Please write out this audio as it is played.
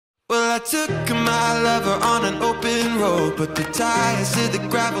took my lover on an open road, put the tires to the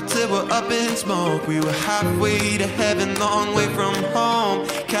gravel till we're up in smoke. We were halfway to heaven, long way from home.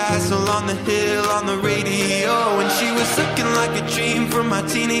 Castle on the hill on the radio, and she was looking like a dream from my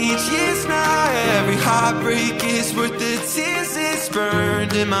teenage years. Now every heartbreak is worth the tears. It's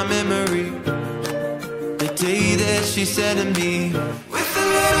burned in my memory, the day that she said to me, with a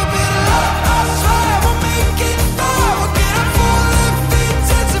little bit of love, I swear we'll make it far. We'll get a full of feet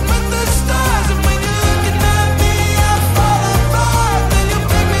dancing with the stars. And when you're looking at me, I fall apart. Then you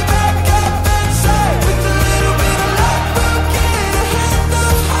pick me back up and say, with a little bit of luck, we'll get a hand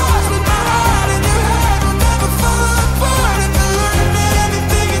of hearts. With my heart in your head, we'll never fall apart. If you learn that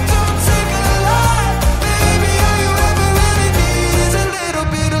anything, it don't take a lot. Baby, all you ever really need is a little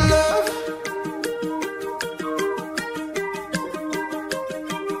bit of love.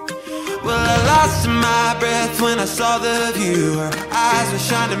 Well, I lost my breath when I saw the view. Her eyes were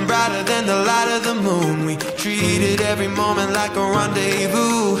shining brighter than the light of the moon. We treated every moment like a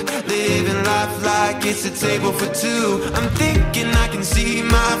rendezvous, living life like it's a table for two. I'm thinking I can see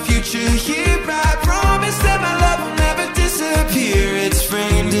my future here. I promise that my love will never disappear. It's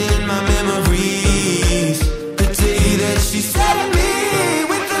framed in my memories, the day that she said to me,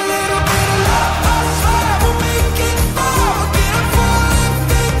 with a little bit of love, I swear we'll make it far. We'll get a full of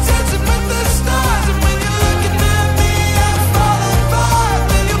feet dancing with the stars. And when you're looking at me, I fall apart.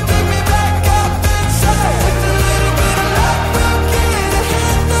 Then you pick me back up and say, with a little bit of luck, we'll get a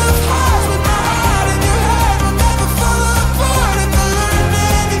hand of hearts. With my heart in your head, we'll never fall apart. If I learn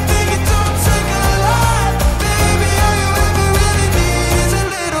anything, it don't take a lot. Baby, all you ever really need is a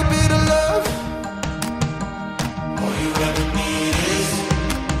little bit of love. All you ever need is,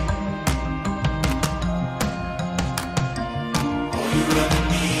 all you ever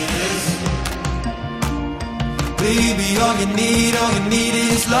need is, baby, all you need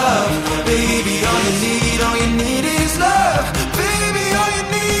is love.